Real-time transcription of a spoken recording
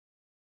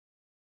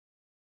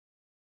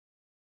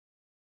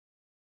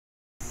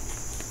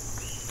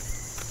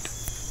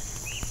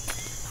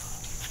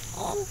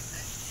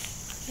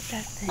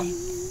that thing?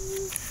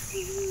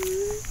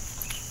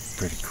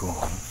 Pretty cool,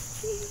 huh?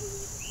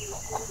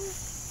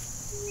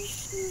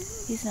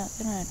 He's not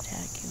gonna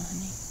attack you,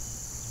 honey.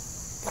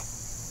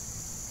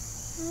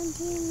 How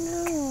do you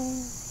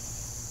know?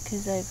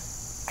 Because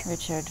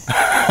Richard,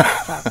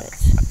 stop it.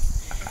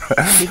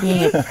 You're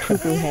being a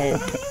poo-poo head.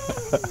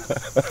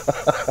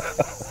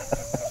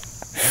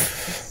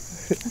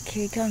 Look,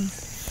 here he comes.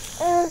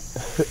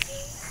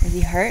 Is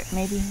he hurt?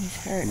 Maybe he's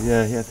hurt.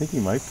 Yeah, I think he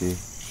might be.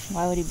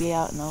 Why would he be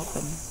out in the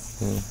open?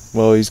 Yeah.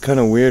 Well, he's kind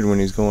of weird when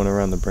he's going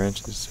around the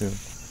branches, too.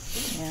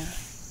 Yeah.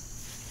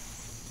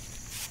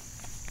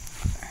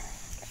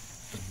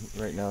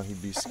 Right now,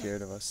 he'd be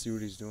scared of us. See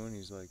what he's doing?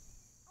 He's like...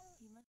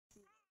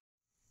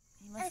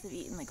 He must have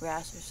eaten the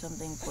grass or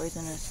something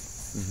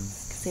poisonous. Mm-hmm.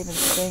 Because they've been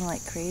spraying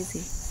like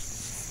crazy.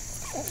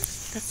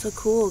 That's so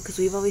cool, because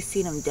we've always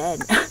seen them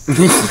dead.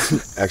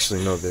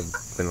 Actually, no, they've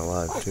been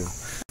alive, too.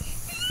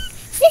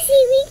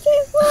 Sissy, be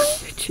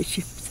careful. Richard,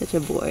 you're such a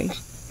boy.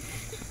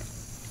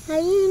 How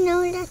do you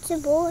know that's a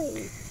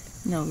boy?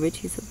 No,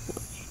 Richie's a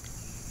boy.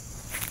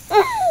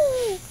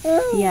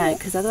 Yeah,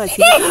 because otherwise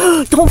he...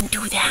 Don't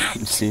do that!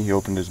 See, he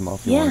opened his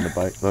mouth. He Yeah. wanted to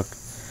bite. Look.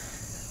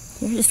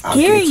 You're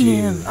scaring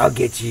him. I'll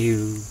get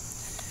you.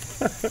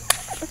 Want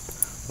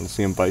to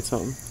see him bite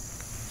something?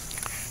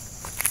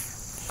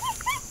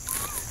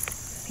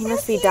 He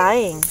must be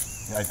dying.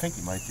 Yeah, I think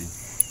he might be.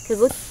 Because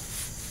look...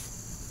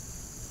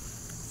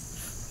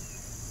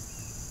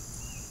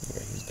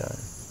 Yeah, he's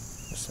dying.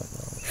 There's something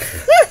wrong with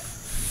him.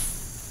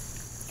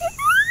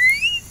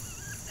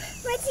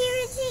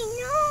 Richie,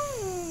 no.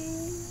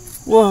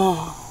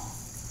 Whoa.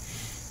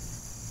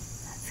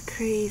 That's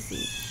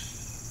crazy.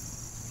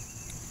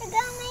 Don't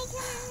make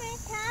him in my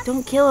top.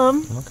 Don't kill him.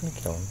 I'm not going to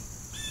kill him.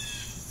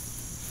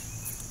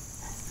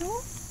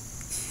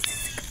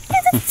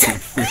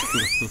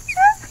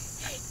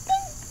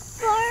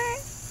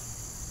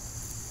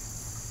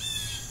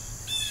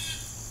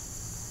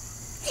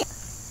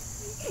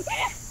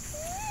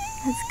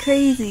 That's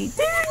crazy.